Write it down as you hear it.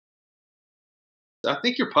I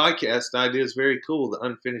think your podcast idea is very cool, the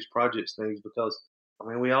unfinished projects things, because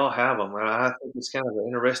we all have them, and I think it's kind of an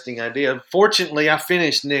interesting idea. Fortunately, I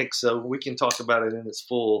finished Nick, so we can talk about it in its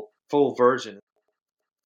full version.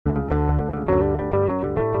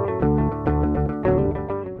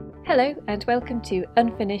 Hello and welcome to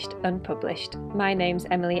Unfinished Unpublished. My name's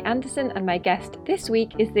Emily Anderson and my guest this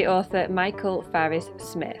week is the author Michael Farris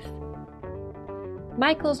Smith.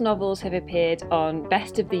 Michael's novels have appeared on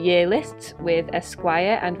Best of the Year lists with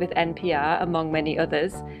Esquire and with NPR, among many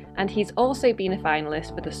others, and he's also been a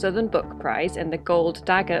finalist for the Southern Book Prize and the Gold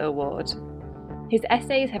Dagger Award. His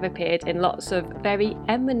essays have appeared in lots of very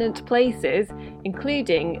eminent places,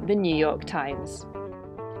 including the New York Times.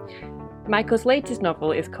 Michael's latest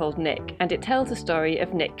novel is called Nick, and it tells the story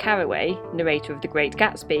of Nick Carraway, narrator of The Great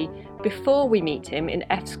Gatsby, before we meet him in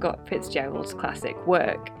F. Scott Fitzgerald's classic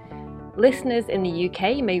work. Listeners in the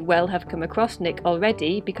UK may well have come across Nick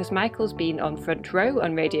already because Michael's been on Front Row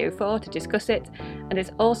on Radio 4 to discuss it, and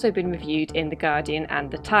it's also been reviewed in The Guardian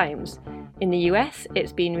and The Times. In the US,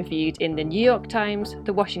 it's been reviewed in The New York Times,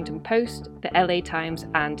 The Washington Post, The LA Times,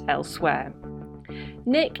 and elsewhere.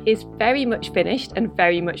 Nick is very much finished and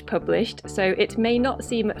very much published, so it may not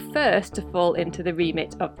seem at first to fall into the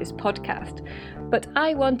remit of this podcast. But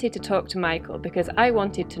I wanted to talk to Michael because I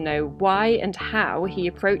wanted to know why and how he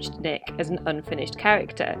approached Nick as an unfinished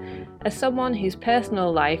character, as someone whose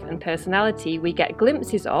personal life and personality we get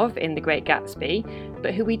glimpses of in The Great Gatsby,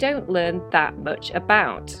 but who we don't learn that much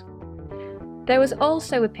about. There was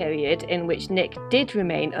also a period in which Nick did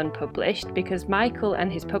remain unpublished because Michael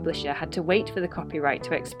and his publisher had to wait for the copyright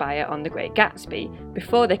to expire on The Great Gatsby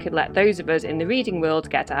before they could let those of us in the reading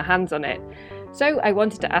world get our hands on it. So I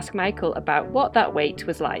wanted to ask Michael about what that wait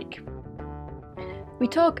was like. We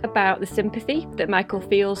talk about the sympathy that Michael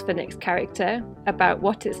feels for Nick's character, about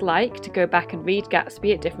what it's like to go back and read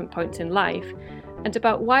Gatsby at different points in life, and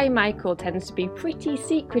about why Michael tends to be pretty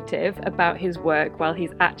secretive about his work while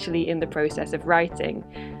he's actually in the process of writing.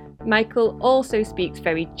 Michael also speaks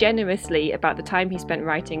very generously about the time he spent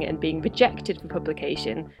writing and being rejected for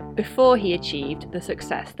publication before he achieved the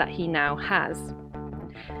success that he now has.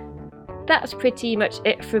 That's pretty much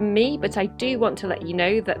it from me, but I do want to let you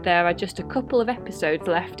know that there are just a couple of episodes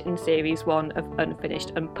left in Series 1 of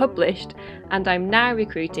Unfinished Unpublished, and I'm now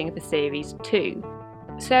recruiting for Series 2.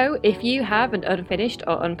 So if you have an unfinished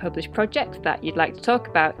or unpublished project that you'd like to talk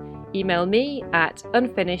about, email me at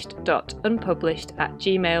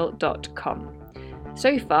unfinished.unpublished@gmail.com.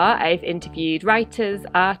 So far, I've interviewed writers,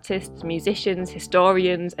 artists, musicians,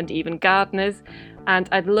 historians, and even gardeners, and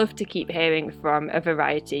I'd love to keep hearing from a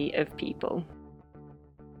variety of people.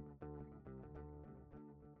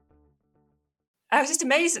 I was just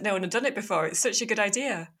amazed that no one had done it before. It's such a good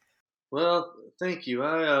idea. Well, thank you.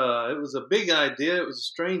 It was a big idea. It was a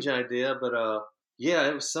strange idea, but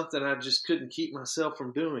it was something I just couldn't keep myself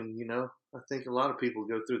from doing. I think a lot of people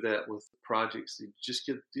go through that with projects. You just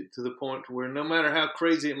get to the point where no matter how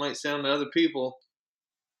crazy it might sound to other people,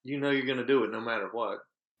 you're going to do it no matter what.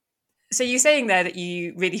 So you're saying there that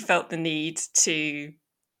you really felt the need to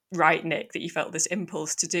write Nick, that you felt this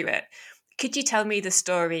impulse to do it. Could you tell me the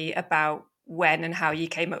story about when and how you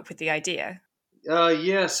came up with the idea?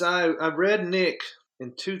 Yes, I read Nick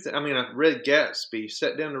in I read Gatsby,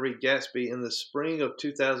 sat down to read Gatsby in the spring of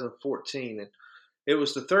 2014. And it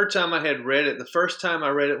was the third time I had read it. The first time I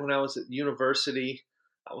read it when I was at university,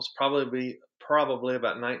 I was probably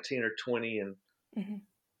about 19 or 20 and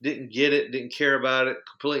didn't get it, didn't care about it,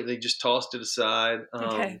 completely just tossed it aside.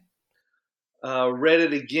 Okay. Read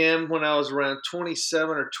it again when I was around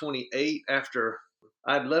 27 or 28 after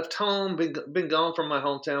I'd left home, been gone from my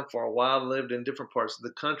hometown for a while, lived in different parts of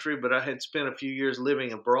the country, but I had spent a few years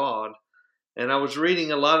living abroad. And I was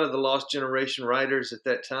reading a lot of the Lost Generation writers at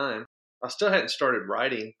that time. I still hadn't started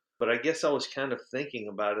writing, but I guess I was kind of thinking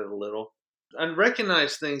about it a little. I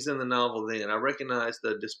recognized things in the novel then. I recognized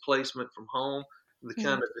the displacement from home, the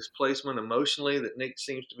kind of displacement emotionally that Nick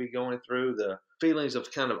seems to be going through, the feelings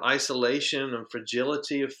of kind of isolation and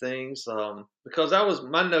fragility of things. Because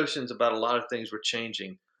my notions about a lot of things were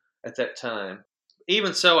changing at that time.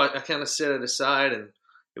 Even so, I kind of set it aside, and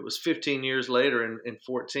it was 15 years later in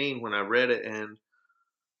 14 when I read it, and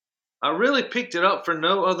I really picked it up for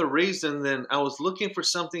no other reason than I was looking for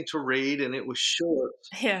something to read, and it was short.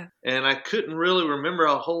 Yeah. And I couldn't really remember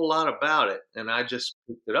a whole lot about it, and I just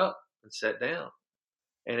picked it up and sat down.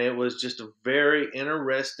 And it was just a very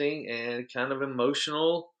interesting and kind of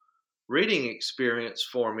emotional reading experience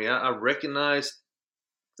for me. I recognized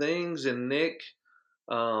things in Nick.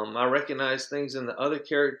 I recognized things in the other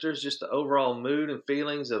characters, just the overall mood and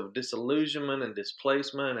feelings of disillusionment and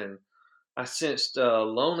displacement. And I sensed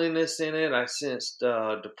loneliness in it. I sensed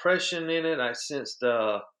depression in it. I sensed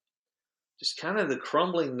just kind of the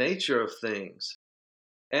crumbling nature of things.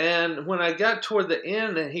 And when I got toward the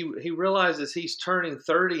end and he realizes he's turning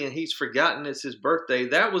 30 and he's forgotten it's his birthday,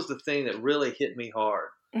 that was the thing that really hit me hard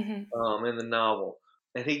Hmm. in the novel.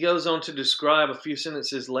 And he goes on to describe a few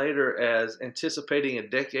sentences later as anticipating a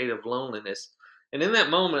decade of loneliness. And in that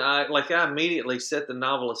moment, I immediately set the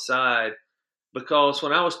novel aside because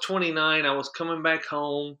when I was 29, I was coming back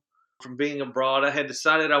home from being abroad. I had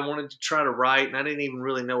decided I wanted to try to write, and I didn't even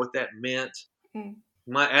really know what that meant. Mm.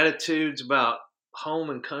 My attitudes about home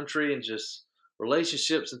and country and just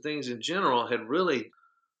relationships and things in general had really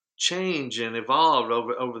changed and evolved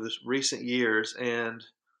over the recent years. And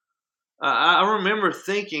I remember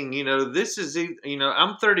thinking, this is,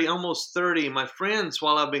 I'm 30, almost 30. My friends,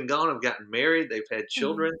 while I've been gone, have gotten married. They've had Mm.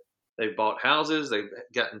 children. They've bought houses. They've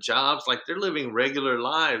gotten jobs. Like they're living regular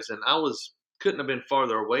lives. And couldn't have been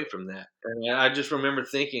farther away from that. And I just remember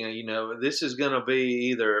thinking, this is going to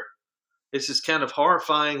be this is kind of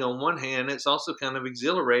horrifying on one hand. It's also kind of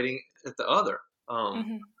exhilarating at the other.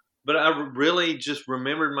 Hmm. But I really just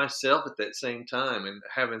remembered myself at that same time and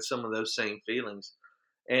having some of those same feelings.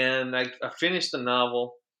 And I finished the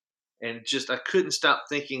novel and just I couldn't stop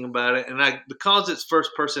thinking about it. And because it's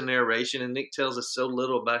first person narration and Nick tells us so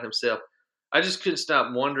little about himself, I just couldn't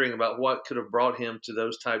stop wondering about what could have brought him to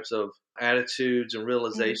those types of attitudes and Mm.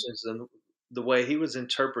 realizations and the way he was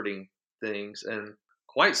interpreting things. And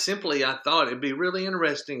quite simply, I thought it'd be really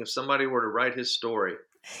interesting if somebody were to write his story.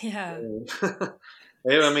 Yeah.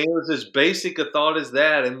 Yeah, I mean, it was as basic a thought as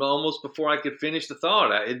that, and almost before I could finish the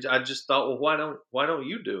thought, I just thought, well, why don't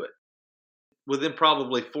you do it? Within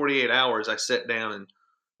probably 48 hours, I sat down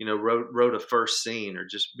and wrote a first scene, or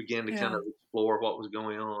just began to kind Yeah. of explore what was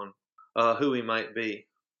going on, who he might be.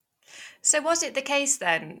 So was it the case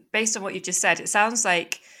then, based on what you just said, it sounds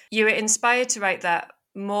like you were inspired to write that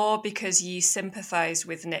more because you sympathise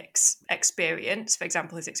with Nick's experience, for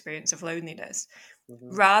example, his experience of loneliness, Mhm.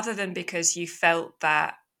 rather than because you felt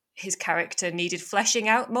that his character needed fleshing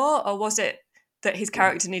out more, or was it that his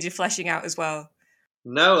character needed fleshing out as well?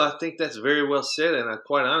 No, I think that's very well said, and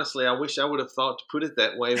quite honestly, I wish I would have thought to put it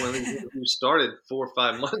that way when the interview started 4 or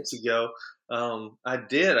 5 months ago. I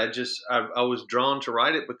did. I was drawn to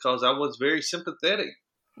write it because I was very sympathetic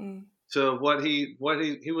Mm. to what he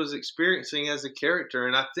was experiencing as a character,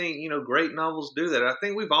 and I think great novels do that. I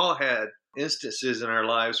think we've all had instances in our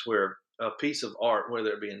lives where a piece of art,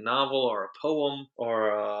 whether it be a novel or a poem or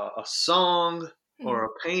a song or Mm.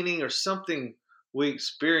 a painting or something we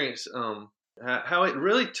experience, how it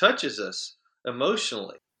really touches us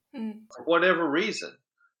emotionally Mm. for whatever reason.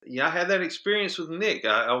 Yeah, I had that experience with Nick.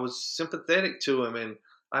 I was sympathetic to him, and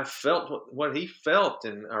I felt what he felt,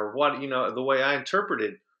 and or what the way I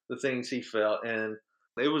interpreted the things he felt, and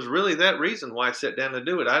it was really that reason why I sat down to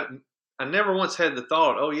do it. I never once had the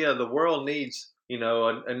thought, oh yeah, the world needs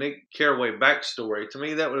a Nick Carraway backstory. To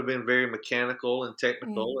me, that would have been very mechanical and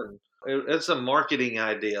technical, Mm. and it's a marketing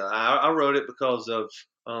idea. I wrote it because of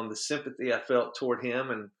the sympathy I felt toward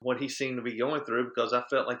him and what he seemed to be going through, because I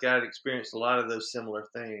felt like I had experienced a lot of those similar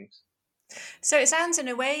things. So it sounds in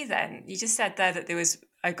a way then, you just said there that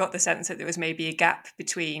I got the sense that there was maybe a gap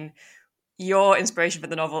between your inspiration for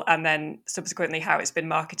the novel and then subsequently how it's been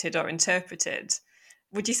marketed or interpreted.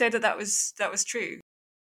 Would you say that that was true?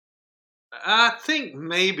 I think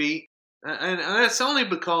maybe, and that's only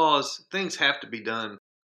because things have to be done.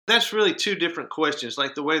 That's really two different questions,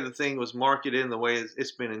 like the way the thing was marketed and the way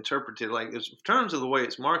it's been interpreted. Like in terms of the way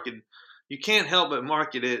it's marketed, you can't help but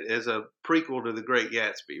market it as a prequel to The Great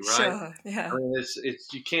Gatsby, right? Sure. I Yeah. mean, it's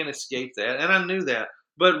you can't escape that, and I knew that.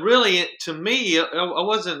 But really, to me, I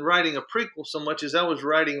wasn't writing a prequel so much as I was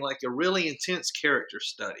writing like a really intense character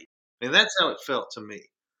study, and that's how it felt to me.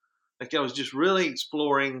 Like I was just really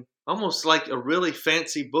exploring, almost like a really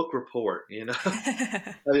fancy book report,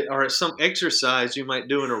 or some exercise you might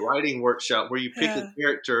do in a writing workshop where you pick a Yeah.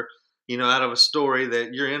 character, out of a story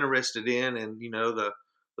that you're interested in, and the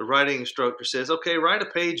writing instructor says, "Okay, write a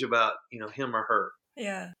page about him or her."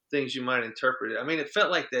 Yeah. Things you might interpret it. I mean, it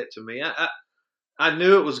felt like that to me. I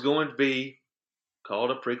knew it was going to be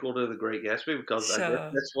called a prequel to The Great Gatsby because I guess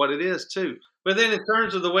Sure. that's what it is too. But then, in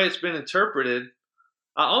terms of the way it's been interpreted,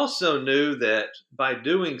 I also knew that by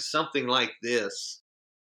doing something like this,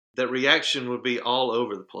 that reaction would be all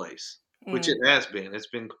over the place, which it Mm. has been. It's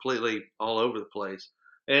been completely all over the place.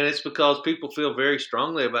 And it's because people feel very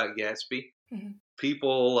strongly about Gatsby. Mhm.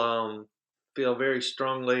 People feel very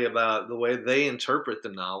strongly about the way they interpret the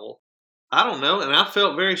novel. I don't know, and I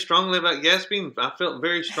felt very strongly about Gatsby, and I felt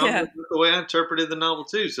very strongly Yeah. about the way I interpreted the novel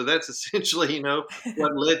too. So that's essentially,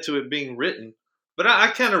 what led to it being written. But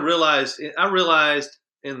I kind of realized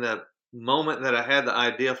in the moment that I had the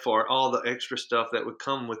idea for all the extra stuff that would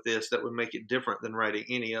come with this that would make it different than writing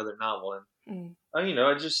any other novel. And Mm,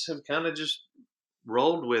 I just have kind of just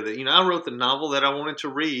rolled with it. I wrote the novel that I wanted to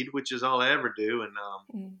read, which is all I ever do, and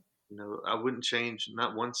mm. I wouldn't change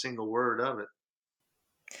not one single word of it.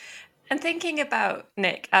 And thinking about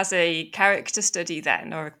Nick as a character study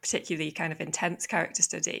then, or a particularly kind of intense character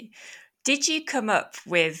study, did you come up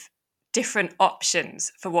with different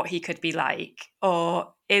options for what he could be like?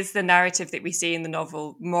 Or is the narrative that we see in the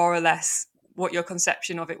novel more or less what your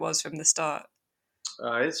conception of it was from the start?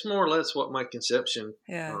 It's more or less what my conception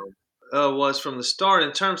Yeah. was from the start.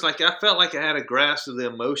 In terms, like I felt like I had a grasp of the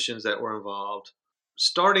emotions that were involved.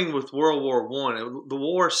 Starting with World War One, the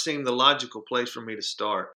war seemed the logical place for me to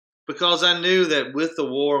start because I knew that with the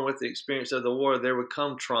war and with the experience of the war, there would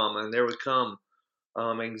come trauma and there would come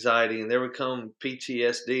anxiety and there would come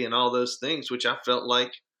PTSD and all those things, which I felt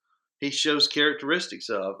like he shows characteristics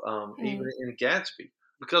of, even Mm, in Gatsby.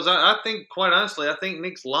 Because I think, quite honestly, I think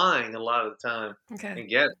Nick's lying a lot of the time okay. in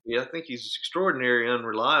Gatsby. I think he's extraordinarily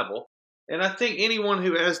unreliable. And I think anyone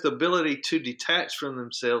who has the ability to detach from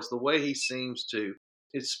themselves the way he seems to,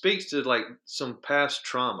 it speaks to like some past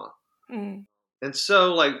trauma. Mm, And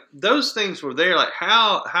so like those things were there, like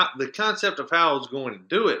how the concept of how I was going to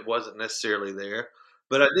do it wasn't necessarily there,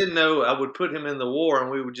 but I did know I would put him in the war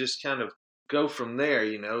and we would just kind of go from there.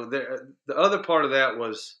 The other part of that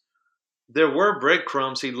was there were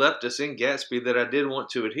breadcrumbs he left us in Gatsby that I did want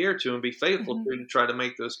to adhere to and be faithful mhm. to try to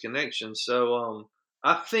make those connections. So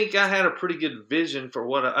I think I had a pretty good vision for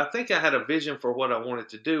I think I had a vision for what I wanted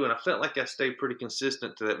to do, and I felt like I stayed pretty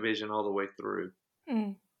consistent to that vision all the way through.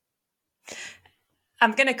 Mm.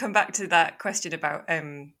 I'm going to come back to that question about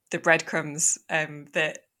the breadcrumbs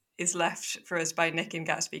that is left for us by Nick and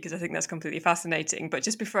Gatsby, because I think that's completely fascinating. But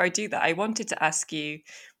just before I do that, I wanted to ask you,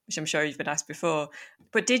 which I'm sure you've been asked before,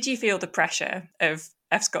 but did you feel the pressure of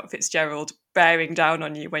F. Scott Fitzgerald bearing down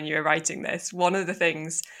on you when you were writing this? One of the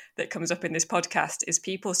things that comes up in this podcast is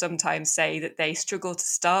people sometimes say that they struggle to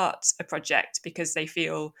start a project because they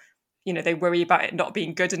feel, they worry about it not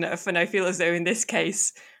being good enough. And I feel as though in this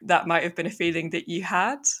case, that might have been a feeling that you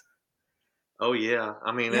had. Oh yeah,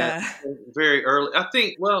 I mean that Yeah. very early. I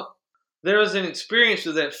think there was an experience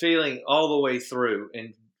of that feeling all the way through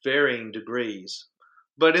in varying degrees.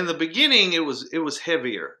 But in the beginning, it was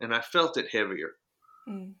heavier, and I felt it heavier.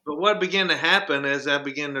 Mm, But what began to happen as I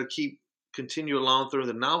began to continue along through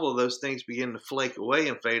the novel, those things began to flake away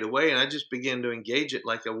and fade away, and I just began to engage it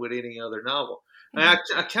like I would any other novel. And mhm,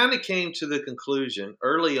 I kind of came to the conclusion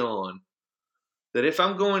early on that if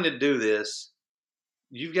I'm going to do this,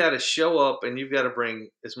 you've got to show up and you've got to bring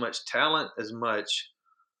as much talent, as much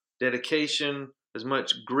dedication, as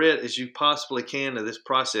much grit as you possibly can to this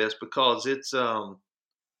process because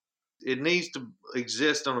it needs to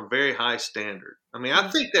exist on a very high standard. I mean, I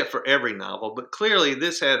mm, think that for every novel, but clearly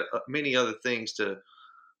this had many other things to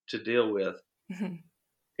deal with. mhm,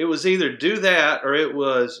 It was either do that or it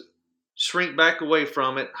was shrink back away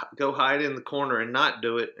from it, go hide in the corner and not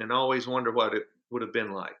do it, and always wonder what it would have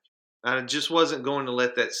been like. I just wasn't going to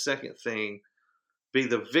let that second thing be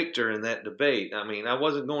the victor in that debate. I mean, I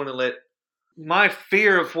wasn't going to let my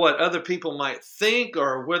fear of what other people might think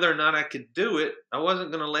or whether or not I could do it. I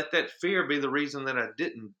wasn't going to let that fear be the reason that I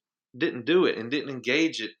didn't do it and didn't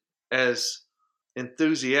engage it as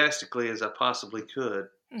enthusiastically as I possibly could.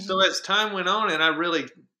 So mhm, as time went on and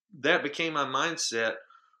that became my mindset,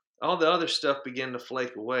 all the other stuff began to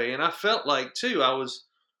flake away. And I felt like too I was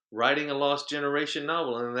writing a lost generation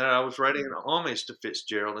novel and that I was writing an homage to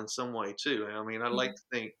Fitzgerald in some way too. I mean, I like mhm. to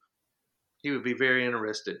think he would be very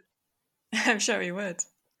interested. I'm sure he would.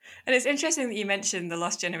 And it's interesting that you mentioned The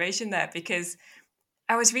Lost Generation there, because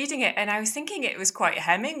I was reading it and I was thinking it was quite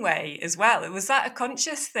Hemingway as well. Was that a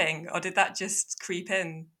conscious thing, or did that just creep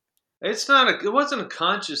in? It wasn't a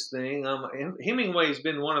conscious thing. Hemingway's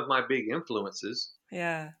been one of my big influences.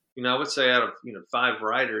 Yeah. I would say out of five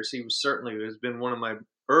writers, he was certainly has been one of my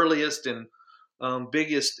earliest and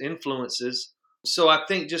biggest influences. So I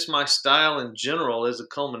think just my style in general is a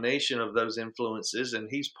culmination of those influences, and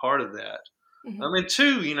he's part of that. I Mhm. mean,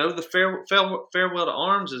 too, the Farewell to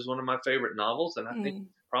Arms is one of my favorite novels, and I think Mm.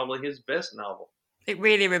 it's probably his best novel. It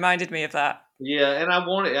really reminded me of that. Yeah, and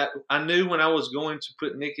I knew when I was going to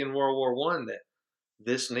put Nick in World War One that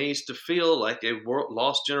this needs to feel like a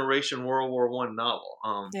lost generation World War One novel.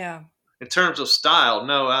 Yeah. In terms of style,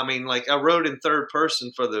 no, I mean, like I wrote in third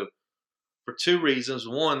person for two reasons.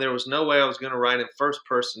 One, there was no way I was going to write in first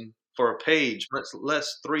person for a page, much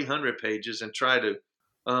less 300 pages, and try to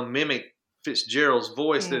mimic Fitzgerald's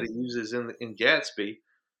voice that he uses in Gatsby.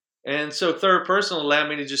 And so third person allowed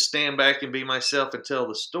me to just stand back and be myself and tell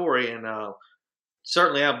the story. And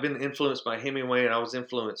certainly I've been influenced by Hemingway, and I was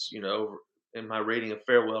influenced, in my reading of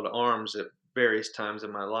Farewell to Arms at various times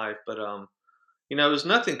in my life. But, it was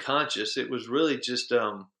nothing conscious. It was really just,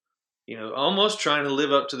 almost trying to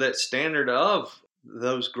live up to that standard of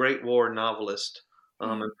those great war novelists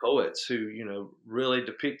and poets who, really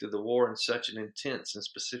depicted the war in such an intense and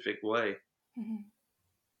specific way. Mm-hmm.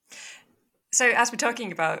 So as we're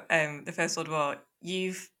talking about the First World War,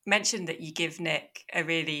 you've mentioned that you give Nick a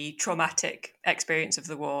really traumatic experience of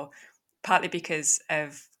the war, partly because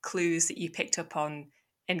of clues that you picked up on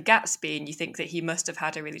in Gatsby, and you think that he must have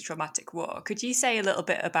had a really traumatic war. Could you say a little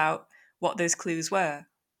bit about what those clues were?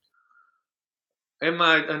 In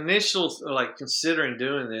my initial, considering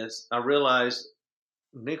doing this, I realized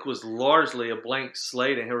Nick was largely a blank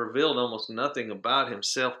slate, and he revealed almost nothing about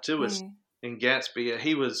himself to us in Gatsby.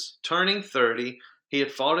 He was turning 30. He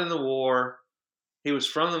had fought in the war. He was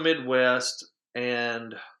from the Midwest,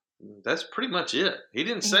 and that's pretty much it. He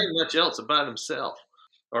didn't say much else about himself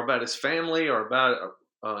or about his family or about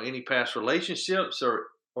any past relationships or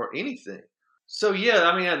anything. So,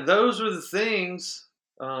 yeah, those were the things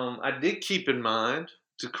I did keep in mind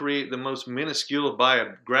to create the most minuscule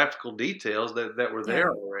biographical details that were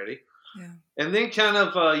there already. Yeah. And then kind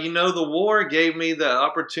of, the war gave me the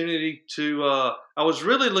opportunity to, I was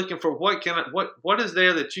really looking for what is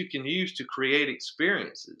there that you can use to create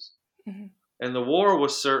experiences. Mm-hmm. And the war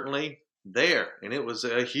was certainly there, and it was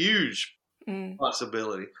a huge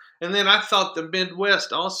possibility. And then I thought the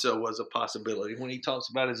Midwest also was a possibility when he talks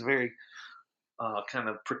about his very kind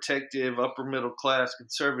of protective, upper middle class,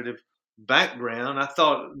 conservative background. I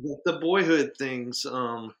thought the boyhood things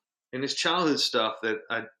and his childhood stuff that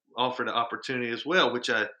I offered an opportunity as well, which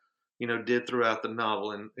I, did throughout the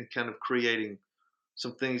novel and kind of creating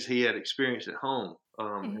some things he had experienced at home.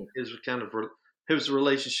 His kind of his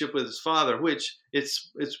relationship with his father, which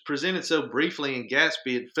it's presented so briefly in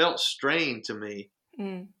Gatsby, it felt strained to me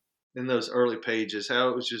in those early pages, how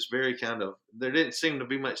it was just very kind of, there didn't seem to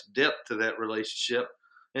be much depth to that relationship.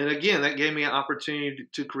 And again, that gave me an opportunity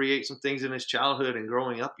to create some things in his childhood and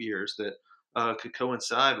growing up years that could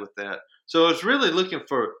coincide with that. So I was really looking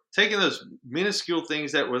for taking those minuscule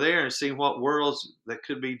things that were there and seeing what worlds that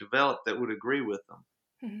could be developed that would agree with them.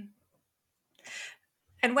 Mm-hmm.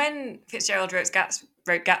 And when Fitzgerald wrote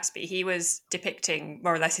Gatsby, he was depicting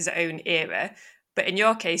more or less his own era. But in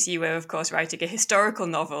your case, you were, of course, writing a historical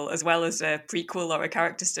novel as well as a prequel or a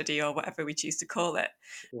character study or whatever we choose to call it.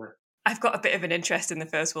 Yeah. I've got a bit of an interest in the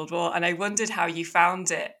First World War, and I wondered how you found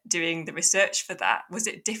it doing the research for that. Was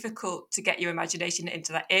it difficult to get your imagination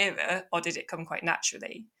into that era, or did it come quite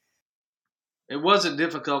naturally? It wasn't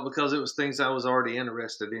difficult because it was things I was already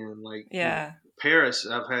interested in. Paris,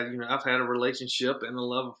 I've had a relationship and a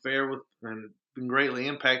love affair with, and been greatly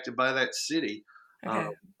impacted by that city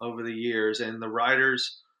over the years, and the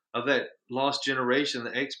writers of that lost generation, the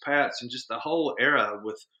expats, and just the whole era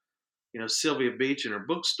with, Sylvia Beach in her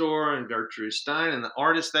bookstore and Gertrude Stein and the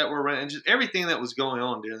artists that were around, and just everything that was going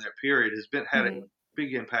on during that period had a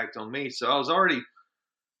big impact on me. So I was already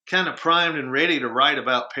kind of primed and ready to write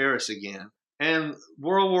about Paris again. And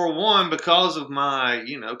World War I, because of my,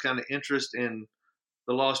 kind of interest in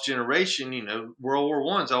the lost generation, World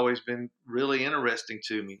War I's always been really interesting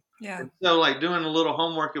to me. Yeah. And so doing a little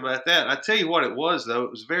homework about that, I tell you what it was, though,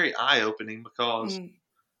 it was very eye-opening because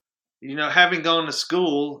having gone to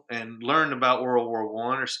school and learned about World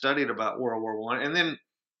War I or studied about World War I, and then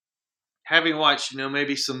having watched,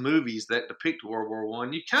 maybe some movies that depict World War I,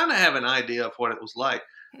 you kind of have an idea of what it was like.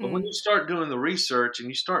 But when you start doing the research and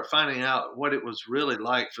you start finding out what it was really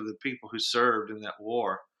like for the people who served in that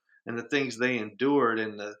war and the things they endured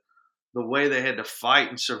and the way they had to fight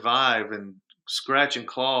and survive and scratch and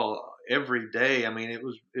claw every day, it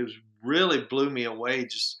was really blew me away,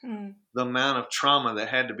 just the amount of trauma that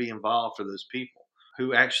had to be involved for those people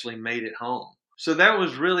who actually made it home. So that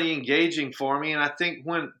was really engaging for me. And I think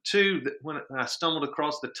when I stumbled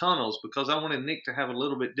across the tunnels, because I wanted Nick to have a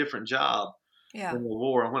little bit different job in the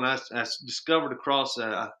war. And when I stumbled across,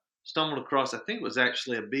 I think it was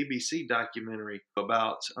actually a BBC documentary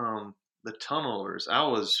about the tunnelers. I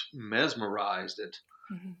was mesmerized at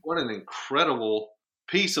what an incredible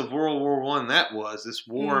piece of World War I that was, this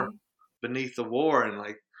war beneath the war,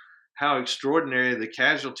 and how extraordinary the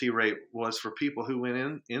casualty rate was for people who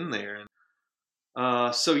went in there. And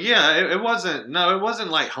it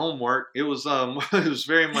wasn't like homework. It was it was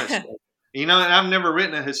very much and I've never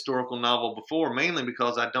written a historical novel before, mainly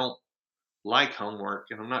because I don't like homework,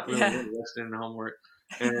 and I'm not really Yeah. interested in homework.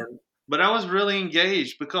 But I was really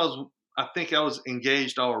engaged because I think I was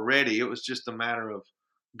engaged already. It was just a matter of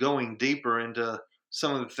going deeper into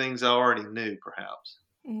some of the things I already knew, perhaps.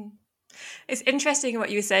 Mm. It's interesting what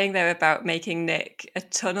you were saying there about making Nick a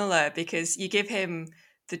tunneler, because you give him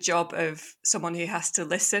the job of someone who has to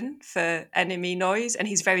listen for enemy noise, and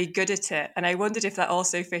he's very good at it. And I wondered if that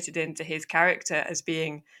also fitted into his character as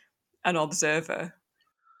being an observer.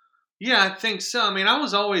 Yeah, I think so. I mean, I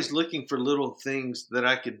was always looking for little things that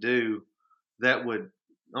I could do that would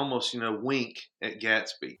almost, wink at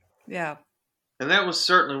Gatsby. Yeah. And that was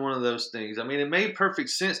certainly one of those things. I mean, it made perfect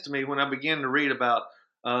sense to me when I began to read about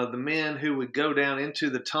the men who would go down into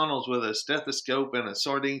the tunnels with a stethoscope and a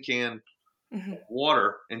sardine can Mm-hmm. of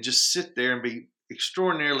water and just sit there and be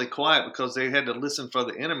extraordinarily quiet because they had to listen for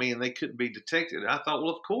the enemy and they couldn't be detected. I thought,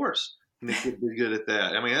 well, of course, Nick would be good at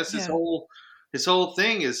that. I mean, that's Yeah. his whole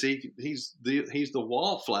thing is he's the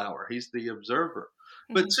wallflower. He's the observer.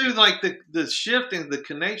 But Mm-hmm. too, like the shift and the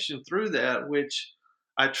connection through that, which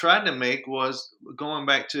I tried to make, was going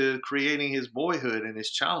back to creating his boyhood and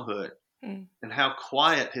his childhood Mm. and how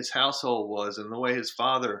quiet his household was and the way his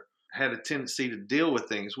father had a tendency to deal with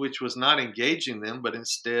things, which was not engaging them, but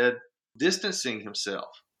instead distancing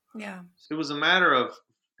himself. Yeah. It was a matter of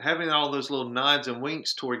having all those little nods and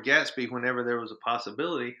winks toward Gatsby whenever there was a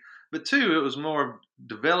possibility. But two, it was more of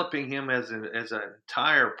developing him as an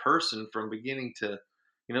entire person from beginning to,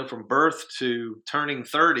 from birth to turning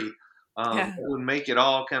 30. Yeah. It would make it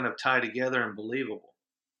all kind of tie together and believable.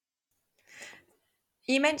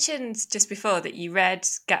 You mentioned just before that you read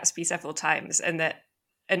Gatsby several times and that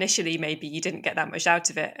initially maybe you didn't get that much out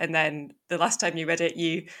of it. And then the last time you read it,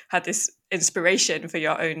 you had this inspiration for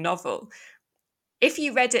your own novel. If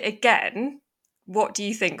you read it again, what do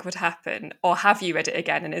you think would happen? Or have you read it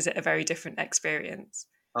again and is it a very different experience?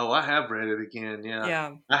 Oh, I have read it again. Yeah.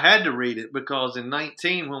 Yeah. I had to read it because in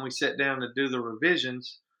 19, when we sat down to do the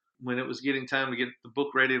revisions, when it was getting time to get the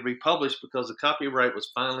book ready to be published because the copyright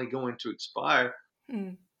was finally going to expire,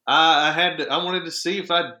 Mm. I wanted to see if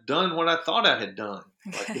I'd done what I thought I had done.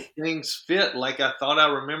 Like if Okay. things fit like I thought I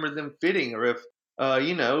remembered them fitting, or if,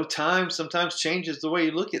 time sometimes changes the way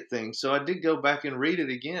you look at things. So I did go back and read it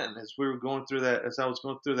again as I was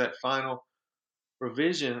going through that final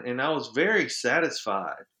revision, and I was very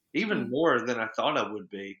satisfied, even Mm. more than I thought I would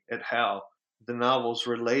be, at how the novels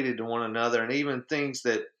related to one another, and even things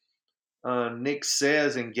that Nick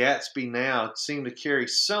says in Gatsby now seem to carry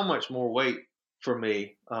so much more weight for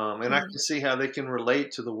me, and I Mm. can see how they can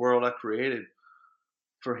relate to the world I created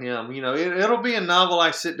for him. It'll be a novel I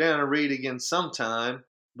sit down and read again sometime.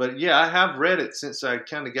 But yeah, I have read it since I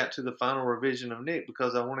kind of got to the final revision of Nick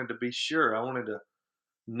because I wanted to be sure. I wanted to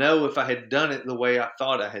know if I had done it the way I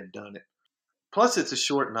thought I had done it. Plus, it's a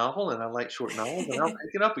short novel, and I like short novels, and I'll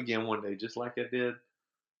pick it up again one day, just like I did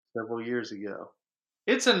several years ago.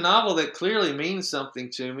 It's a novel that clearly means something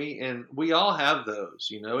to me, and we all have those,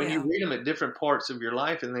 and you Yeah. read them at different parts of your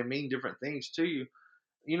life, and they mean different things to you.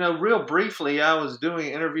 Real briefly, I was doing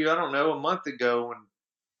an interview, I don't know, a month ago,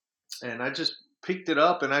 and I just picked it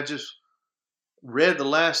up, and I just read the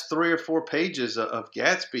last 3 or 4 pages of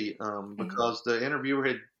Gatsby Mm. because the interviewer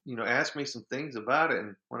had asked me some things about it,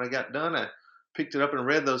 and when I got done, I picked it up and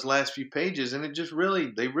read those last few pages, and it just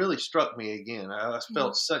they really struck me again. I Mm.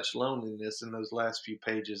 felt such loneliness in those last few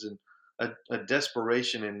pages and a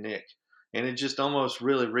desperation in Nick, and it just almost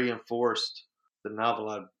really reinforced the novel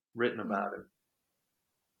I'd written Mm. about him.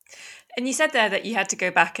 And you said there that you had to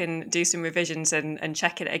go back and do some revisions and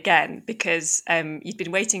check it again because you'd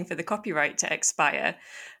been waiting for the copyright to expire.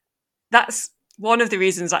 That's one of the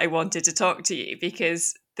reasons that I wanted to talk to you,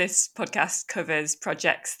 because this podcast covers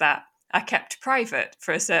projects that are kept private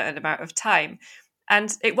for a certain amount of time.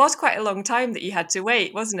 And it was quite a long time that you had to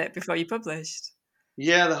wait, wasn't it, before you published?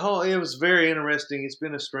 Yeah, it was very interesting. It's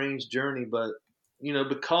been a strange journey, but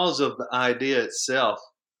because of the idea itself,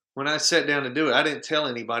 when I sat down to do it, I didn't tell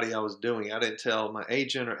anybody I was doing. I didn't tell my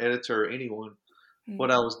agent or editor or anyone what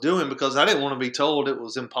Mm. I was doing because I didn't want to be told it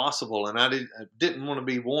was impossible, and I didn't want to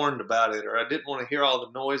be warned about it, or I didn't want to hear all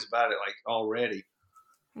the noise about it like already.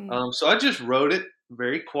 Mm. So I just wrote it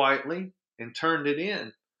very quietly and turned it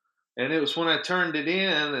in. And it was when I turned it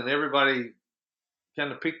in, and everybody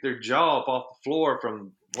kind of picked their jaw up off the floor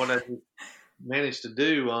from what I managed to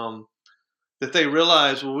do, that they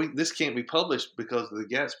realized, well, this can't be published because of the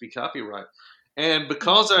Gatsby copyright. And Mm.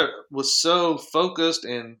 because I was so focused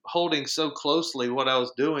and holding so closely what I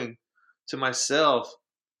was doing to myself,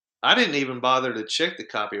 I didn't even bother to check the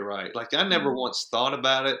copyright. Like I never Mm. once thought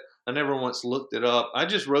about it. I never once looked it up. I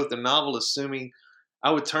just wrote the novel assuming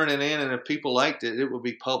I would turn it in, and if people liked it, it would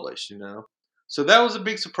be published. So that was a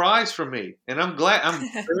big surprise for me, and I'm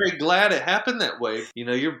very glad it happened that way.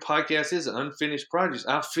 Your podcast is unfinished projects.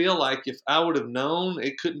 I feel like if I would have known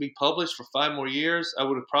it couldn't be published for 5 more years, I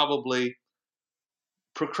would have probably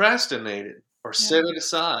procrastinated or set it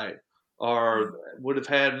aside, or would have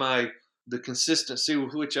had the consistency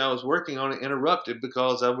with which I was working on it interrupted,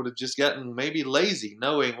 because I would have just gotten maybe lazy,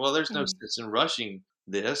 knowing, well, there's no sense in rushing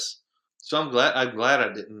this. So I'm glad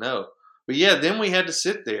I didn't know. But yeah, then we had to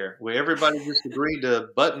sit there where everybody just agreed to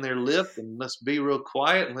button their lip and let's be real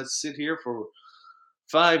quiet and let's sit here for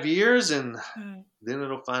 5 years, and then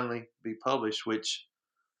it'll finally be published, which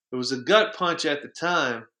it was a gut punch at the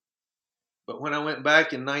time. But when I went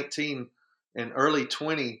back in 19 and early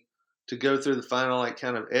 20 to go through the final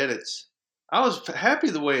kind of edits, I was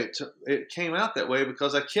happy the way it came out that way,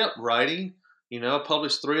 because I kept writing. I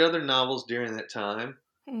published 3 other novels during that time.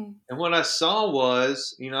 And what I saw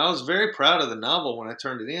was, I was very proud of the novel when I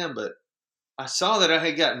turned it in, but I saw that I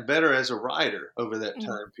had gotten better as a writer over that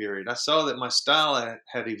time period. I saw that my style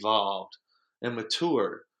had evolved and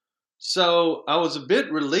matured. So I was a bit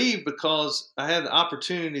relieved, because I had the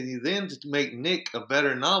opportunity then to make Nick a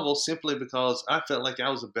better novel, simply because I felt like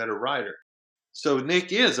I was a better writer. So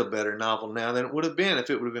Nick is a better novel now than it would have been if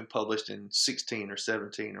it would have been published in 16 or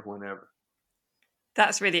 17 or whenever.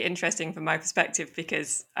 That's really interesting from my perspective,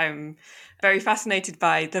 because I'm very fascinated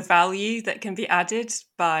by the value that can be added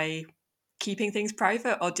by keeping things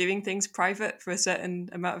private or doing things private for a certain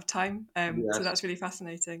amount of time. Yes. So that's really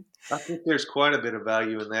fascinating. I think there's quite a bit of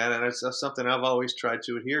value in that, and it's something I've always tried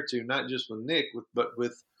to adhere to, not just with Nick, but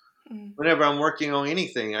with whenever I'm working on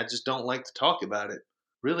anything. I just don't like to talk about it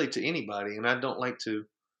really to anybody, and I don't like to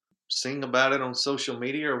sing about it on social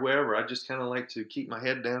media or wherever. I just kind of like to keep my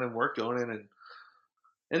head down and work on it,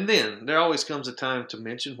 and then there always comes a time to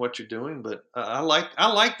mention what you're doing, but I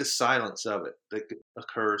like the silence of it that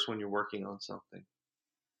occurs when you're working on something.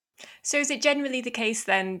 So is it generally the case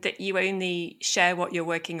then that you only share what you're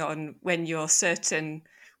working on when you're certain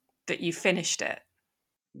that you've finished it?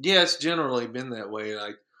 Yeah, it's generally been that way.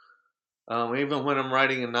 Like, even when I'm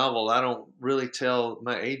writing a novel, I don't really tell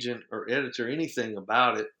my agent or editor anything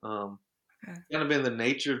about it. Kind of been the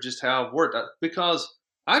nature of just how I've worked, because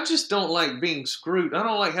I just don't like being screwed. I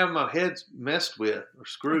don't like having my head messed with or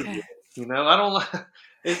screwed with. I don't like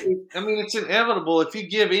it's inevitable. If you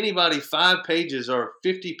give anybody 5 pages or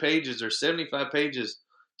 50 pages or 75 pages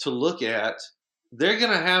to look at, they're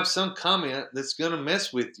going to have some comment that's going to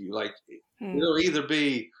mess with you. Like, it'll either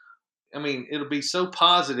be, it'll be so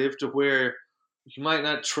positive to where you might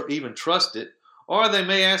not even trust it, or they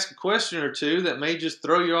may ask a question or two that may just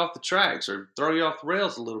throw you off the tracks or throw you off the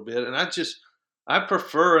rails a little bit. And I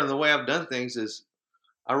prefer, and the way I've done things is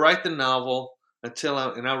I write the novel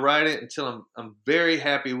I write it until I'm very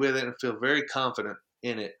happy with it and feel very confident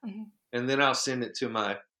in it. And then I'll send it to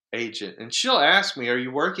my agent, and she'll ask me, "Are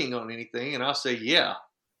you working on anything?" And I'll say, "Yeah."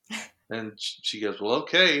 And she goes, "Well,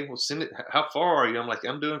 okay, we'll send it. How far are you?" I'm like,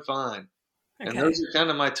 "I'm doing fine." And those are kind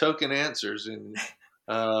of my token answers. And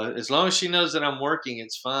as long as she knows that I'm working,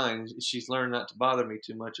 it's fine. She's learned not to bother me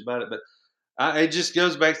too much about it. But it just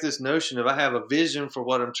goes back to this notion of I have a vision for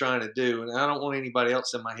what I'm trying to do, and I don't want anybody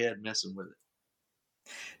else in my head messing with it.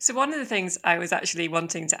 So one of the things I was actually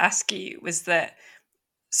wanting to ask you was that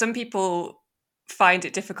some people find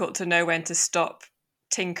it difficult to know when to stop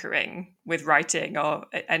tinkering with writing or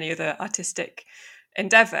any other artistic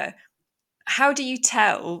endeavor. How do you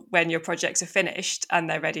tell when your projects are finished and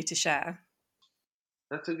they're ready to share?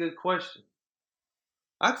 That's a good question.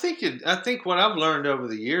 I think what I've learned over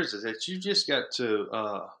the years is that you just got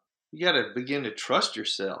to begin to trust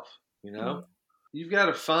yourself. You've got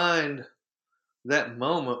to find that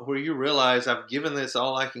moment where you realize I've given this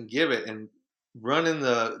all I can give it, and running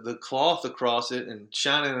the cloth across it and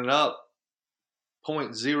shining it up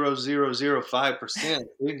 0.0005% isn't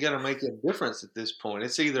going to make a difference at this point.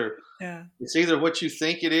 It's either what you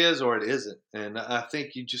think it is or it isn't. And I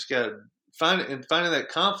think you just got to finding that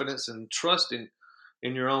confidence and trust in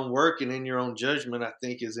your own work and in your own judgment, I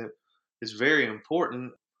think is very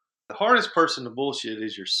important. The hardest person to bullshit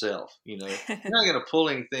is yourself. You're not going to pull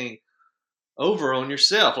anything over on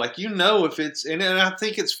yourself. Like, if it's, and I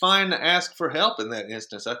think it's fine to ask for help in that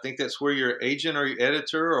instance. I think that's where your agent or your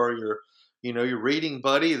editor or your reading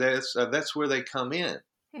buddy, that's where they come in.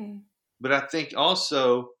 But I think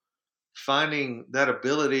also finding that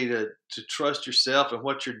ability to trust yourself and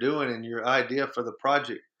what you're doing and your idea for the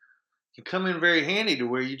project can come in very handy, to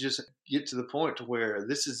where you just get to the point to where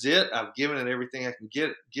this is it. I've given it everything I can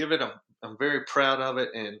give it. I'm very proud of it,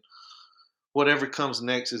 and whatever comes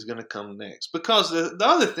next is going to come next. Because the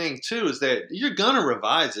other thing too is that you're going to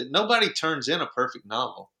revise it. Nobody turns in a perfect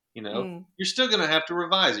novel. You're still going to have to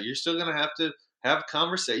revise it. You're still going to have a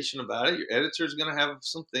conversation about it. Your editor's going to have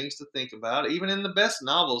some things to think about. Even in the best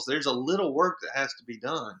novels, there's a little work that has to be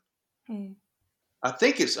done. I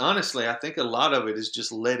think a lot of it is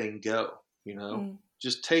just letting go,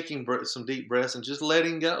 just taking some deep breaths and just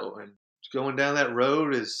letting go, and going down that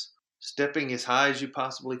road is stepping as high as you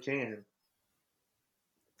possibly can.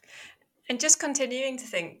 And just continuing to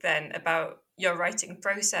think then about your writing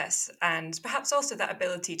process and perhaps also that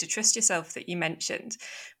ability to trust yourself that you mentioned.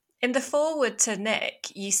 In the foreword to Nick,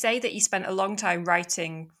 you say that you spent a long time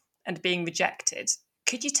writing and being rejected.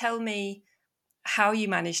 Could you tell me how you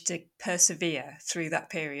managed to persevere through that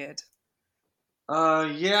period?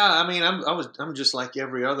 Yeah, I mean, I'm just like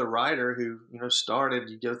every other writer who, started.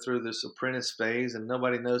 You go through this apprentice phase, and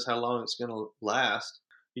nobody knows how long it's going to last.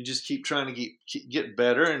 You just keep trying to get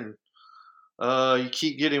better, and you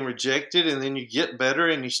keep getting rejected, and then you get better,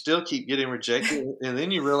 and you still keep getting rejected, and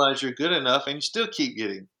then you realize you're good enough, and you still keep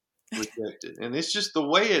getting rejected. And it's just the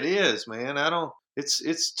way it is, man.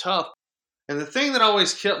 It's tough. And the thing that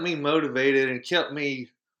always kept me motivated and kept me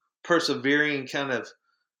persevering, kind of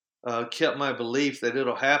kept my belief that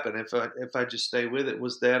it'll happen if I just stay with it,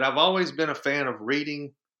 was that I've always been a fan of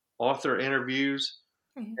reading author interviews.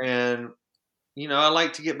 And I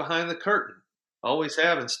like to get behind the curtain. Always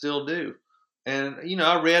have and still do. And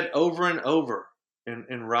I read over and over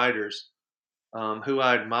in writers who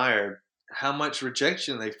I admired how much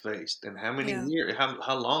rejection they faced, and how many years,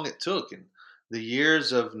 how long it took, and the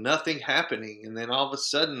years of nothing happening, and then all of a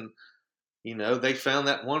sudden, they found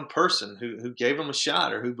that one person who gave them a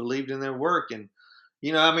shot, or who believed in their work. And,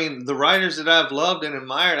 the writers that I've loved and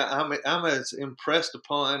admired, I'm as impressed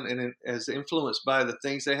upon and as influenced by the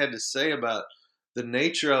things they had to say about the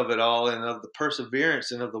nature of it all, and of the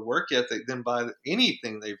perseverance and of the work ethic, than by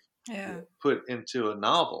anything they've put into a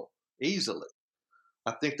novel easily.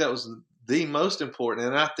 I think that was the most important.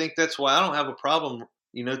 And I think that's why I don't have a problem,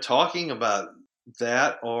 talking about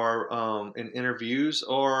that, or in interviews,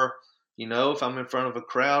 or if I'm in front of a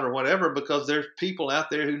crowd or whatever, because there's people out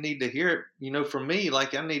there who need to hear it, from me,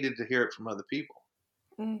 like I needed to hear it from other people.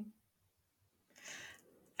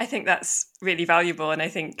 I think that's really valuable, and I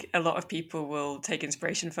think a lot of people will take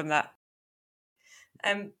inspiration from that.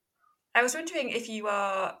 I was wondering if you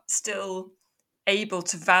are still able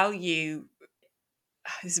to value,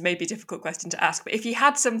 this is maybe a difficult question to ask, but if you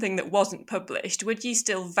had something that wasn't published, would you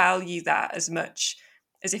still value that as much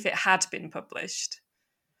as if it had been published?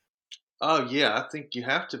 Oh, yeah, I think you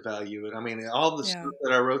have to value it. I mean, all the stuff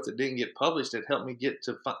that I wrote that didn't get published, it helped me get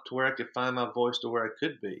to where I could find my voice, to where I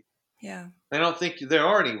could be. Yeah. I don't think there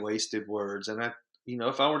are any wasted words. And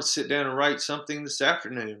if I were to sit down and write something this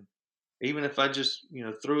afternoon, even if I just,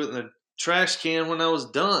 threw it in the trash can when I was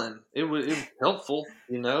done, it was helpful.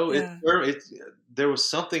 There was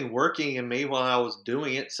something working in me while I was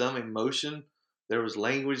doing it, some emotion. There was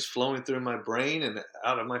language flowing through my brain and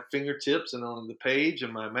out of my fingertips and on the page,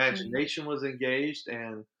 and my imagination was engaged.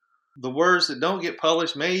 And the words that don't get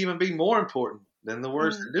published may even be more important than the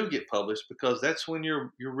words that do get published, because that's when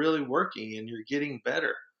you're really working and you're getting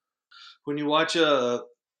better. When you watch a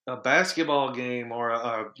basketball game, or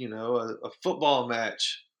a football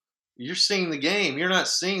match, you're seeing the game. You're not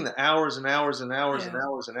seeing the hours and hours and hours and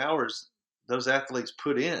hours and hours those athletes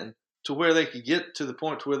put in to where they could get to the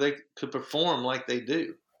point to where they could perform like they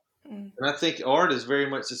do. And I think art is very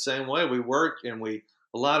much the same way. We work and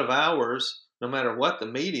a lot of hours, no matter what the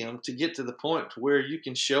medium, to get to the point to where you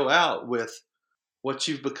can show out with what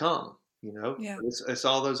you've become. It's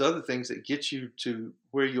all those other things that get you to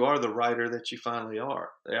where you are the writer that you finally are.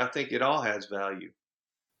 I think it all has value.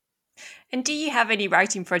 And do you have any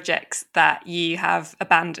writing projects that you have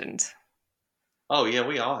abandoned? Oh yeah,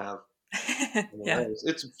 we all have.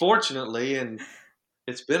 It's fortunately, and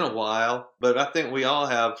it's been a while, but I think we all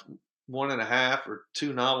have 1.5 or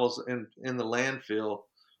 2 novels in the landfill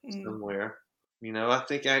somewhere. I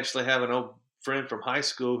think I actually have an old friend from high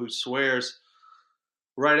school who swears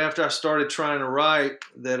right after I started trying to write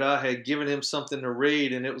that I had given him something to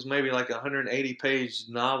read, and it was maybe like a 180-page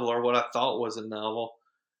novel, or what I thought was a novel.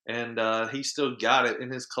 And he still got it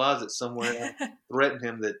in his closet somewhere. I threatened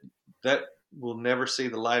him that will never see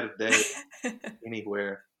the light of day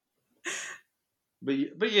anywhere.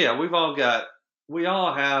 But yeah, we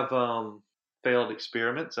all have failed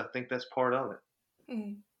experiments. I think that's part of it.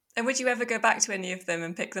 And would you ever go back to any of them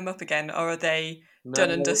and pick them up again, or are they done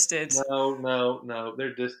and dusted? No.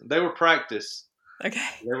 They're distant. They were practice. Okay.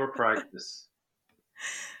 They were practice.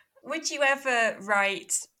 Would you ever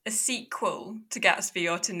write a sequel to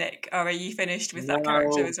Gatsby or to Nick, or are you finished with that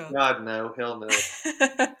character as well? God, no. Hell no.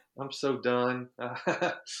 I'm so done.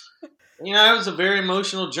 It was a very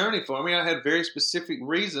emotional journey for me. I had very specific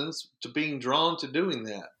reasons to being drawn to doing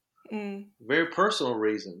that. Very personal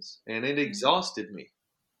reasons. And it exhausted me.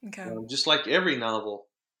 Okay. Just like every novel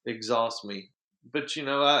exhausts me. But,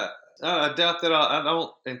 I doubt that I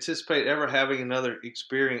don't anticipate ever having another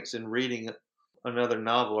experience in reading another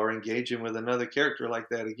novel or engaging with another character like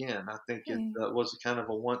that again. I think it was kind of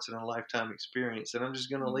a once-in-a-lifetime experience, and I'm just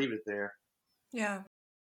going to leave it there. Yeah.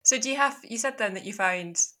 So you said then that you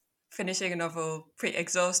find finishing a novel pretty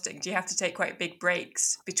exhausting. Do you have to take quite big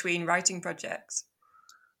breaks between writing projects?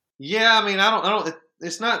 Yeah, I mean, I don't,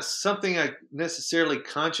 it's not something I necessarily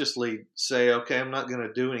consciously say, okay, I'm not going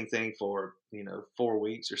to do anything for, 4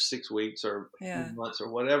 weeks or 6 weeks or months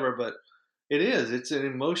or whatever, but it's an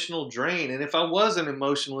emotional drain. And if I wasn't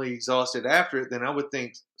emotionally exhausted after it, then I would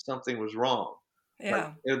think something was wrong.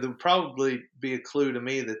 Yeah. It would probably be a clue to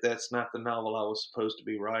me that that's not the novel I was supposed to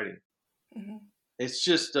be writing. Mm-hmm. It's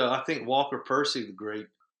just, I think Walker Percy, the great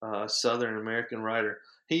Southern American writer,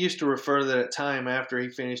 he used to refer to that time after he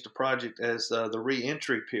finished a project as the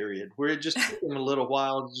re-entry period, where it just took him a little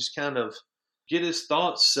while to just kind of get his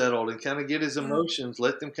thoughts settled and kind of get his emotions,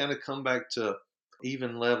 let them kind of come back to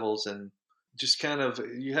even levels, and just kind of,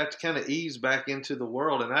 you have to kind of ease back into the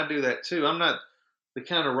world. And I do that too. I'm not the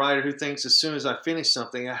kind of writer who thinks as soon as I finish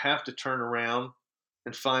something, I have to turn around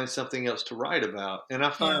and find something else to write about. And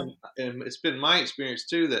I find, and it's been my experience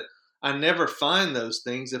too, that I never find those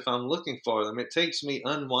things if I'm looking for them. It takes me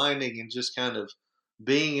unwinding and just kind of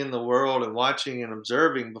being in the world and watching and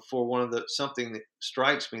observing before something that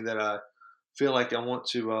strikes me that I feel like I want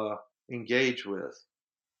to engage with.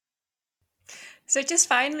 So just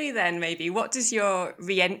finally then, maybe, what does your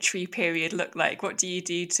re-entry period look like? What do you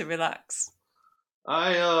do to relax?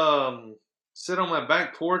 I sit on my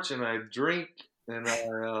back porch and I drink and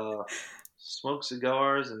I smoke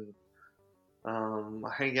cigars and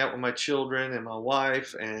I hang out with my children and my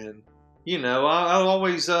wife, and I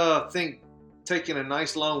always think taking a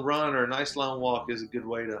nice long run or a nice long walk is a good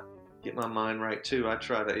way to get my mind right too. I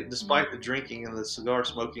try to, despite the drinking and the cigar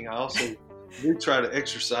smoking, I also do try to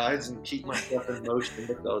exercise and keep myself in motion,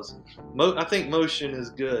 because I think motion is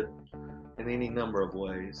good in any number of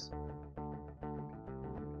ways.